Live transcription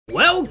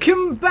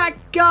Welcome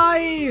back,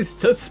 guys,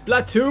 to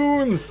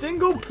Splatoon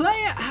single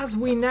player, as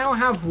we now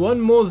have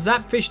one more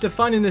Zapfish to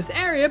find in this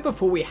area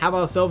before we have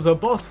ourselves a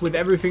boss with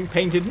everything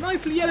painted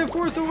nicely yellow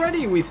for us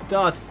already. We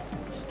start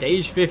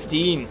stage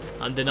 15,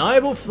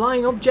 undeniable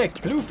flying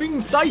object,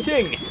 bluefin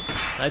sighting.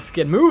 Let's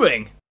get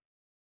moving.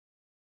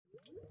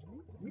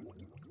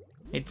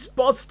 It's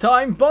boss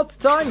time,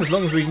 as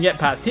long as we can get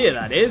past here,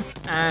 that is.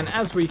 And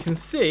as we can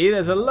see,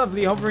 there's a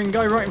lovely hovering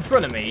guy right in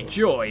front of me,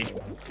 Joy.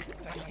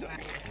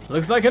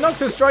 Looks like an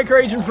Octostriker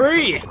Agent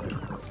Free!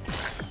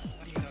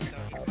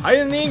 Hide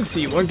in the ink so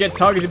you won't get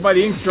targeted by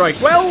the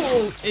Inkstrike.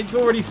 Well, it's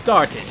already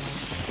started.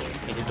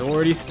 It has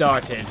already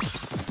started.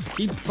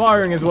 Keep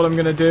firing is what I'm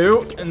going to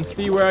do, and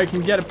see where I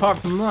can get apart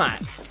from that.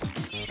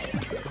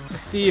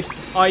 Let's see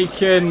if I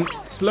can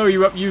blow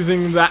you up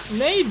using that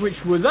nade,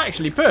 which was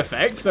actually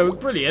perfect, so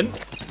brilliant.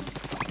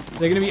 Is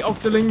there going to be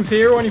octolings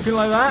here or anything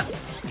like that?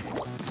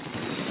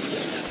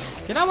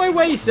 Get out of my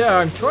way, sir.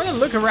 I'm trying to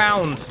look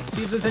around,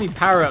 see if there's any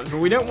power-ups, but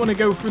we don't want to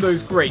go through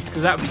those grates,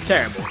 because that would be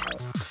terrible.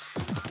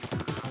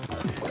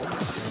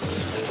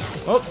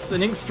 Oops,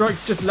 an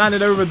Inkstrikes just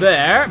landed over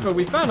there, but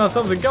we found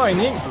ourselves a guy in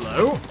the ink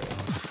below.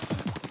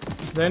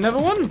 Is there another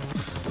one?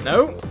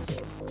 No.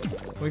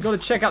 We've got to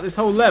check out this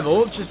whole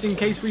level, just in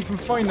case we can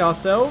find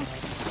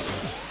ourselves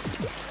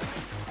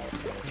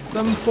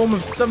some form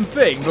of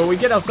something, but we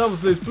get ourselves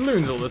those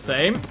balloons all the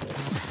same.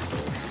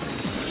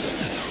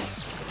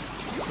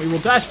 We will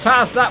dash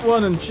past that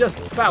one and just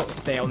about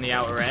stay on the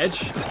outer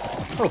edge.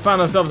 Oh, found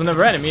ourselves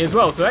another enemy as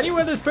well. So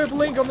anywhere there's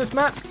purple ink on this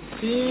map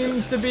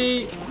seems to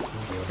be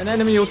an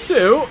enemy or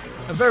two.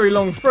 A very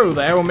long throw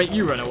there will make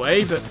you run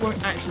away, but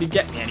won't actually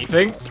get me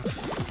anything.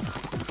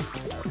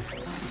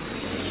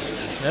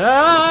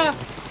 Ah!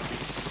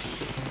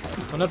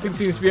 Well, nothing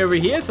seems to be over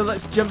here, so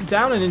let's jump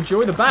down and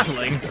enjoy the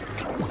battling.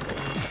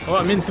 Oh,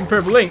 I'm in some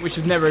purple ink, which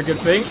is never a good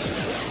thing.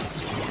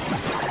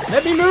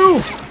 Let me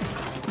move!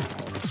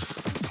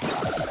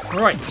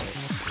 Alright,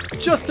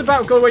 just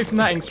about got away from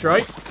that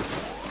Inkstrike.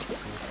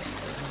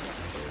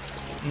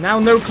 Now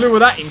no clue where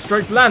that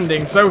Inkstrike's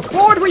landing, so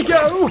forward we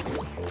go!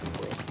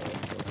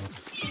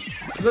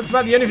 That's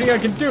about the only thing I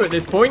can do at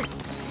this point.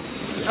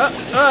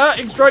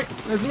 Inkstrike!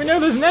 We know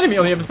there's an enemy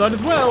on the other side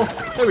as well.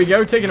 There we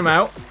go, taking him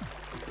out.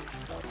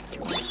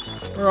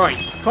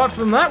 Right, apart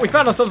from that, we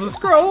found ourselves a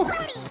scroll.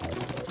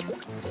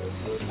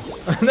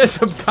 And let's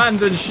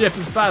abandon ship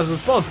as fast as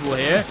possible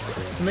here.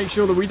 Make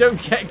sure that we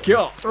don't get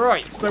got.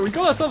 Right, so we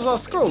got ourselves our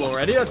scroll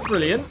already. That's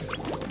brilliant.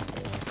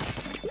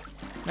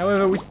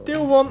 However, we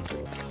still want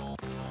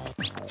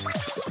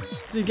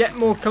to get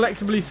more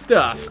collectively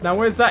stuff. Now,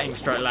 where's that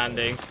Inkstrike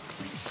landing?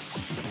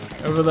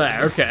 Over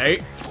there,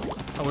 okay.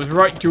 I was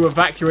right to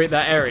evacuate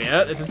that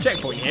area. There's a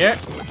checkpoint here.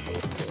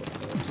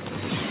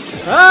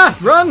 Ah,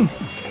 run!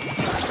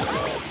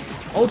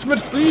 Ultimate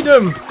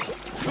freedom!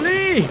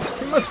 Flee!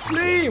 We must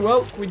flee!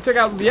 Well, we took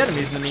out the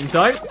enemies in the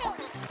meantime.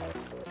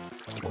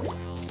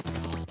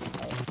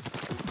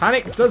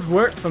 Panic does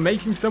work for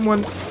making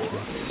someone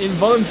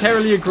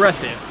involuntarily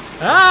aggressive.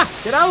 Ah!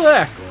 Get out of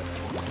there!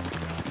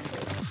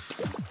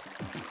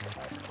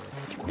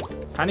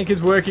 Panic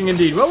is working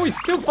indeed. Well, we're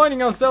still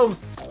finding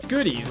ourselves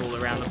goodies all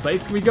around the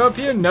place. Can we go up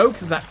here? No,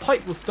 because that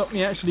pipe will stop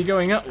me actually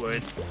going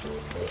upwards.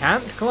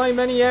 Can't climb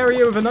any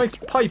area with a nice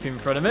pipe in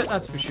front of it,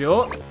 that's for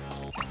sure.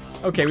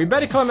 Okay, we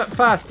better climb up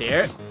fast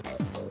here.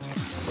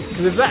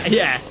 Because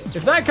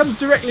if that comes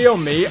directly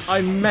on me,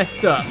 I'm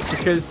messed up.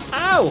 Because,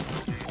 ow!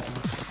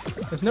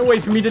 There's no way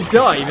for me to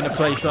dive in a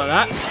place like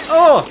that.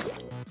 Oh!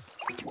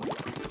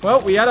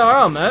 Well, we had our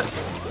armor,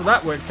 so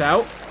that worked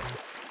out.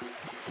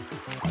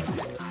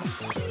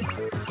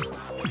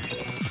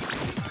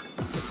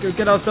 Let's go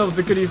get ourselves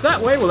the goodies that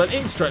way. Well, an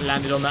Inkstrike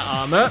landed on that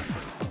armor.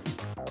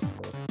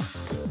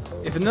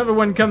 If another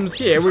one comes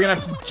here, we're going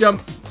to have to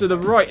jump to the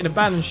right and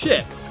abandon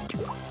ship.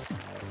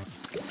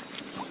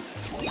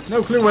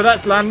 No clue where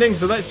that's landing,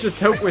 so let's just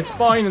hope we're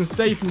fine and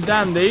safe and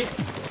dandy.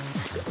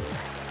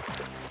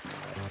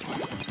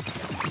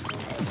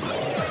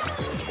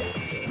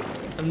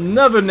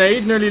 Another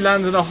nade nearly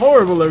lands in a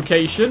horrible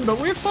location, but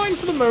we're fine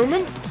for the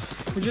moment.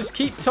 We just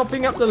keep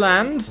topping up the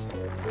land.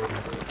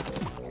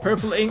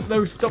 Purple ink,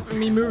 though, stopping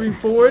me moving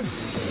forward.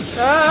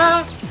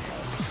 Ah!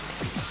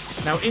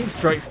 Now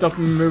Inkstrike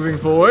stopping me moving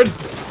forward.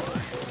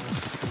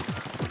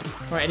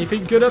 Right,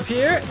 anything good up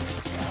here?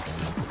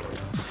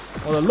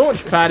 Well, the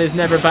launch pad is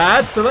never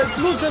bad, so let's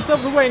launch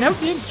ourselves away and hope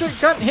the Inkstrike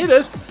can't hit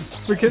us,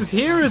 because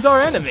here is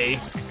our enemy.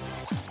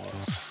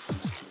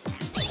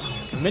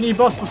 Mini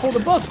boss before the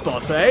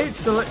boss, eh?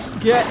 So let's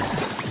get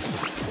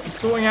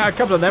sorting out a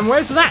couple of them.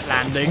 Where's that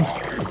landing?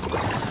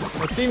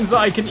 Well, it seems that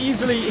I can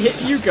easily hit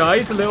you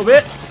guys a little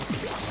bit.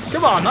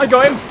 Come on, I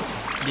got him.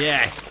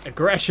 Yes,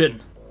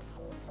 aggression.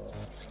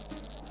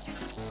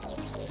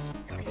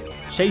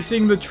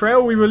 Chasing the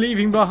trail we were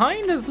leaving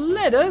behind has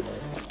led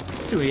us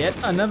to yet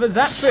another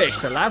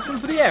Zapfish, the last one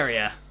for the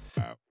area.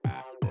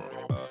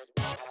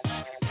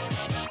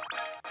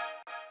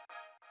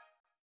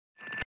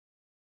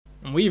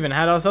 And we even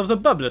had ourselves a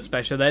bubbler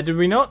special there, did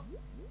we not?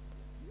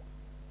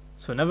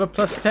 So another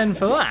 +10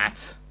 for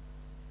that.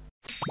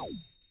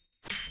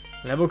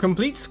 Level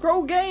complete,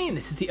 scroll gain.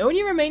 This is the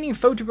only remaining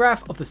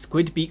photograph of the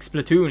Squidbeak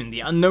Splatoon. The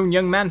unknown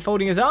young man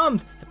folding his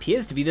arms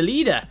appears to be the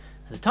leader.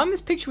 At the time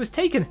this picture was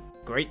taken,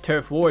 the Great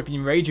Turf War had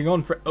been raging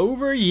on for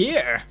over a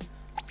year.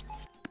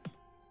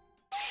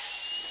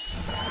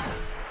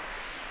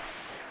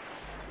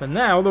 But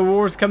now the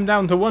war's come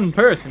down to one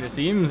person, it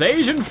seems.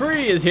 Asian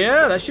Free is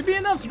here. That should be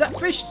enough.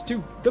 Zapfish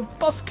to the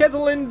boss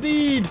kettle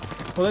indeed.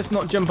 Well, let's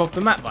not jump off the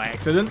map by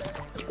accident.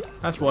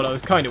 That's what I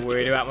was kind of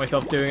worried about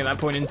myself doing at that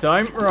point in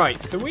time.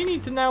 Right, so we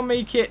need to now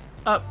make it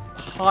up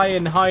high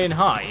and high and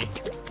high.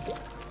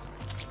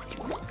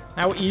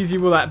 How easy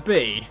will that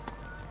be?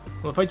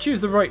 Well, if I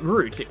choose the right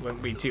route, it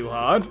won't be too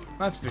hard.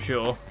 That's for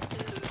sure.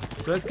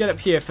 So let's get up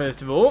here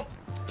first of all.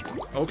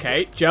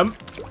 Okay, jump.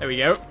 There we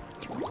go.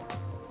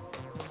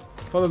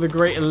 Follow the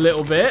grate a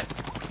little bit.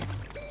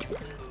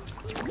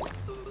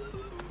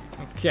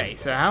 Okay,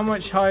 so how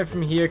much higher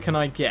from here can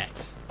I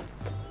get?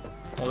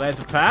 Well, there's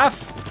a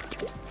path.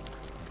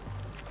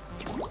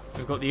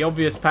 We've got the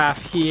obvious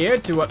path here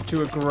to up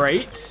to a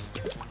grate.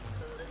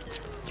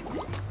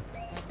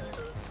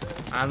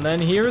 And then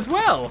here as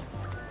well.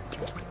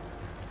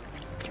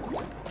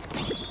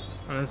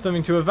 And then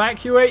something to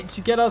evacuate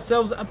to get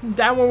ourselves up and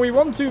down where we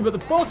want to. But the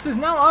boss is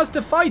now ours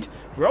to fight.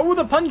 Roll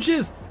the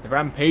punches. The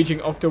Rampaging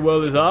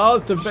Octowhirl is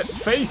ours to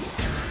face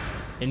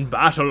in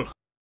battle.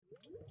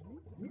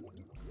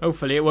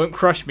 Hopefully it won't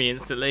crush me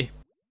instantly.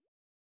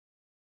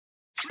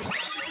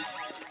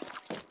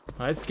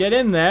 Let's get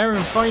in there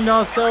and find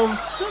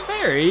ourselves a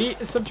very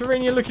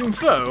subterranean looking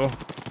foe.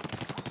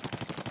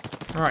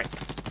 Alright,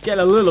 get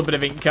a little bit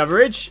of ink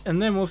coverage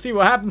and then we'll see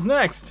what happens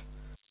next.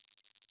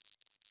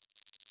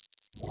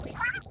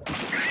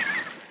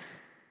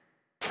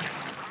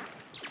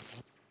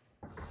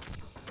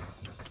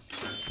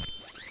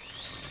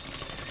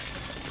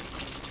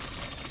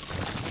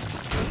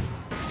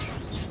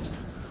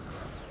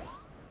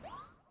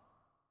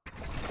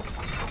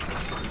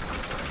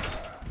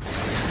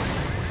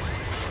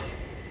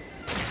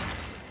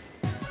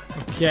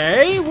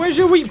 Okay, where's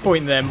your weak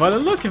point then? By the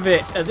look of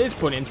it, at this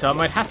point in time,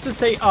 I'd have to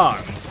say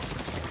arms.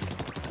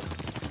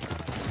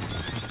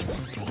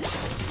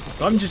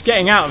 So I'm just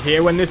getting out of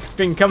here when this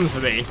thing comes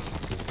for me.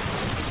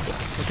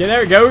 Okay,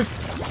 there it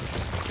goes.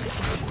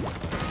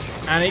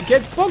 And it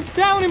gets bogged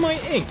down in my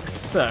inks,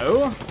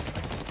 so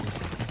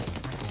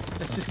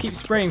let's just keep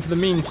spraying for the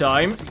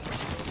meantime.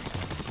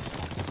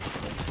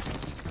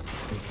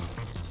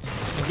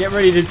 And get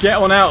ready to get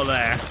on out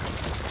there.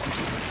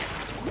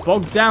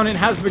 Bogged down it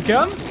has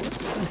become.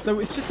 So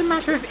it's just a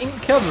matter of ink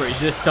coverage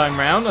this time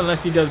round,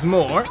 unless he does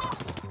more.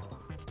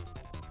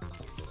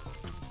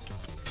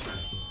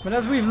 But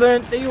as we've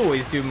learnt, they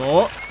always do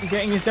more. You're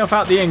getting yourself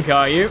out the ink,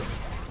 are you?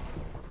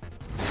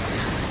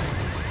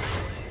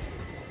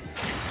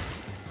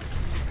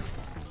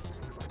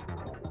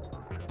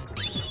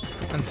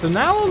 And so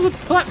now all the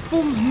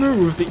platforms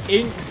move, the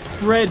ink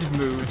spread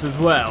moves as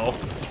well.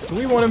 So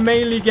we want to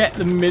mainly get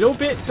the middle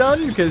bit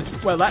done, because,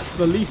 well, that's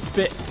the least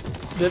bit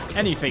of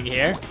anything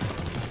here.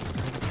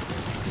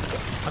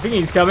 I think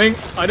he's coming.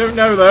 I don't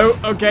know though.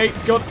 Okay,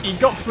 he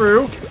got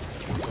through.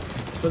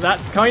 But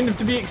that's kind of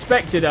to be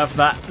expected of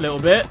that little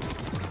bit.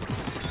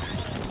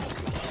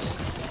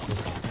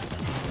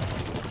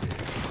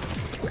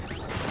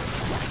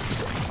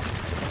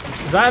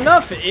 Is that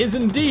enough? It is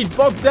indeed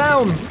bogged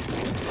down.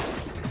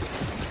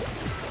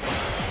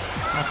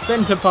 Our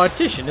center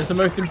partition is the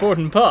most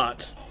important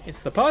part.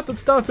 It's the part that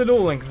starts it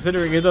all, and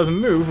considering it doesn't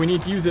move, we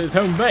need to use it as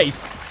home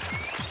base.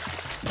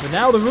 But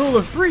now the rule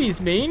of threes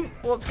mean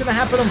what's going to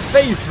happen on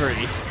phase 3.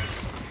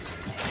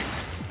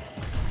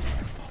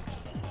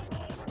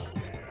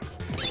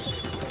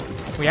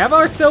 We have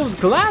ourselves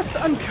glassed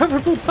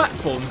uncoverable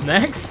platforms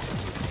next.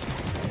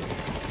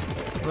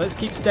 Let's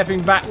keep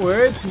stepping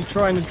backwards and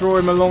trying to draw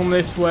him along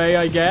this way,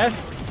 I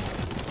guess.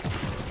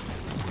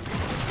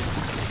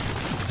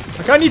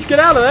 I need to get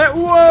out of there.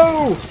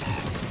 Whoa!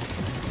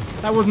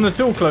 That wasn't at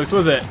all close,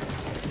 was it?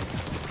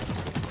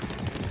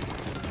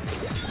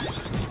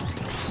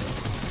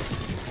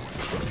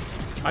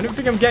 I don't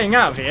think I'm getting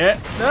out of here.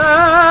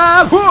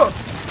 Ah,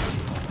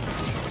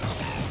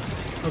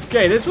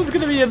 okay, this one's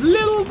going to be a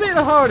little bit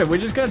harder. We're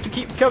just going to have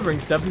to keep covering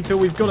stuff until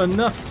we've got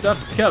enough stuff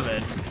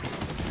covered.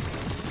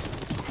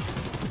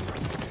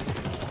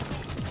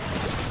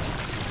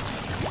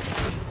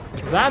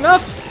 Is that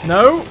enough?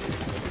 No.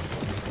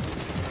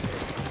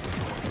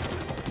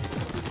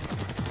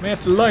 We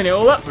have to line it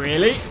all up,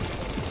 really.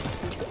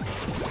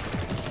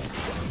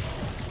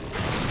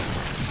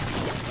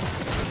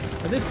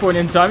 At this point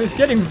in time, it's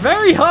getting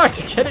very hard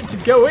to get it to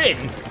go in.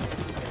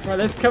 Right,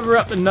 let's cover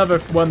up another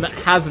one that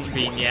hasn't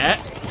been yet.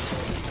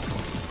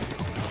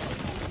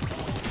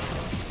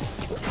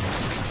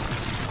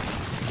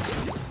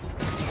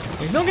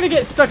 He's not going to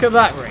get stuck at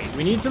that rate.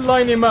 We need to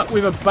line him up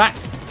with a back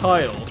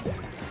tile.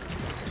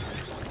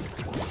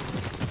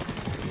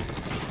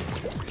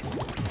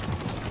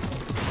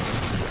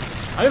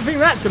 I don't think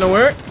that's going to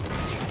work.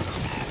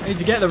 I need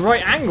to get the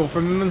right angle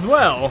from him as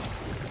well.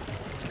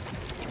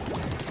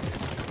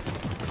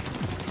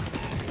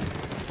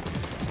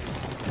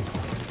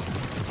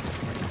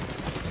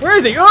 Where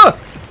is he? Oh!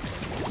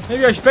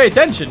 Maybe I should pay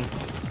attention.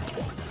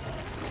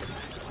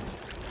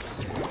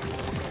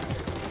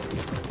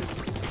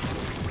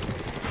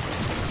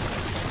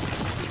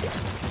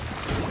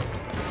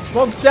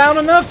 Bogged down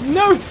enough?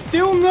 No,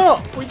 still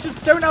not. We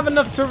just don't have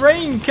enough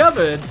terrain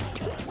covered.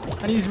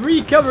 And he's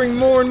recovering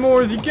more and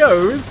more as he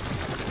goes.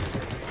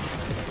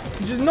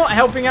 Which is not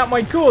helping out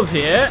my cause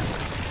here.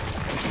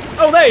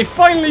 Oh, there, he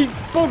finally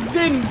bogged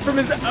in from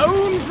his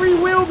own free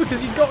will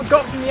because he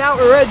got from the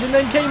outer edge and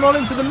then came on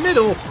into the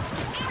middle.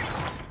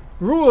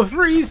 Rule of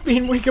three's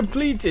been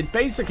completed.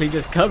 Basically,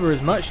 just cover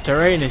as much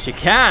terrain as you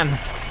can.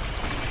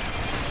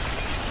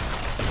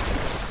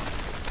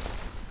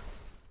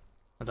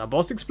 As our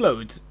boss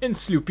explodes in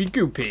Sloopy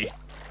Goopy.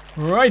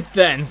 Right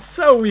then,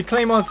 so we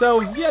claim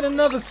ourselves yet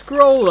another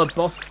scroll, a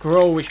boss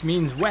scroll, which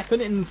means weapon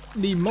in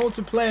the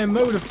multiplayer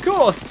mode, of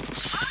course.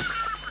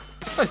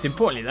 Most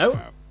importantly though,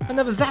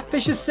 another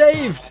Zapfish is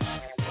saved.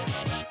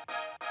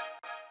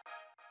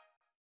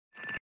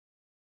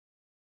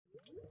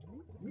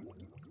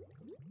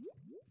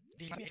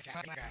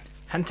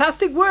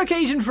 Fantastic work,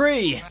 Agent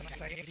Free!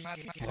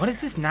 What is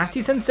this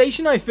nasty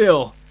sensation I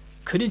feel?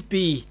 Could it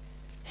be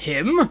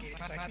him?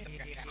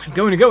 I'm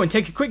going to go and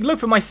take a quick look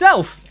for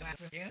myself.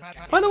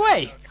 By the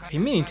way, I've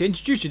been meaning to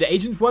introduce you to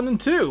Agents 1 and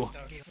 2.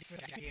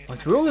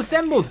 Once we're all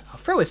assembled, I'll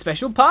throw a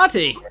special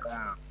party.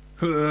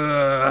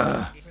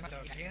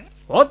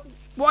 What?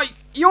 Why,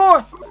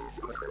 you're...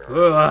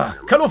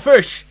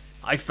 Cuttlefish!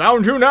 I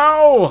found you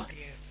now!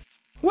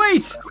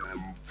 Wait!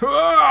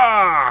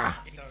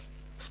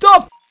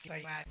 Stop!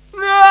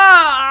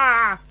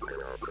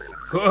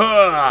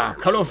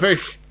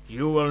 Cuttlefish,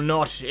 you will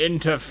not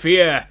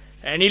interfere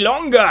any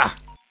longer!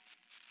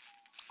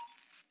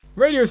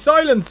 Radio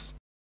silence!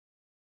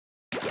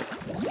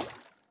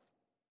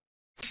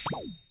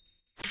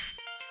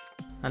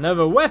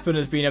 Another weapon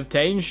has been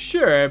obtained,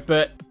 sure,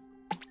 but...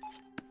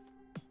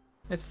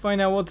 let's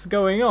find out what's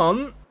going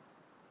on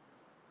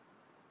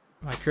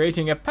by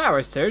creating a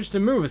power surge to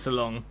move us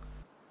along.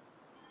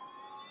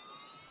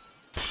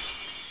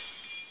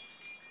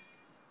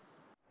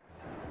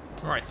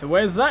 Alright, so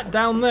where's that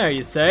down there,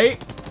 you say?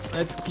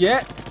 Let's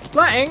get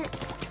splatting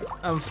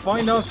and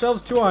find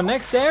ourselves to our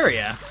next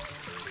area.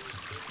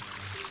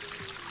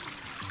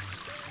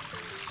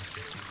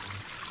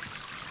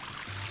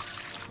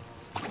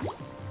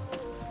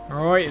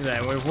 Alright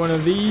then, with one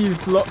of these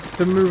blocks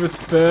to move us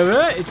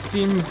further, it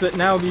seems that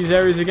now these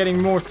areas are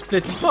getting more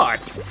split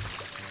apart.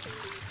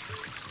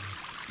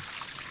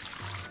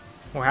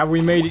 Or have we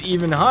made it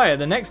even higher?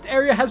 The next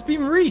area has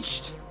been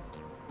reached.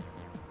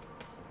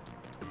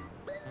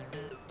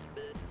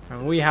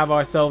 And we have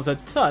ourselves a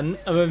ton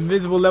of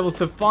invisible levels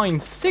to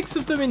find, 6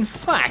 of them in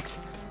fact.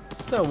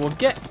 So we'll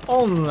get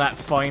on that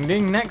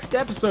finding next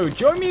episode.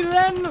 Join me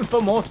then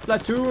for more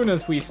Splatoon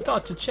as we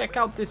start to check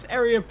out this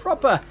area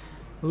proper.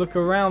 Look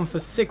around for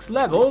 6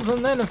 levels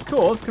and then of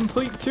course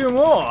complete 2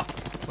 more.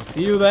 We'll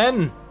see you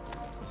then.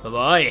 Bye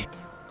bye.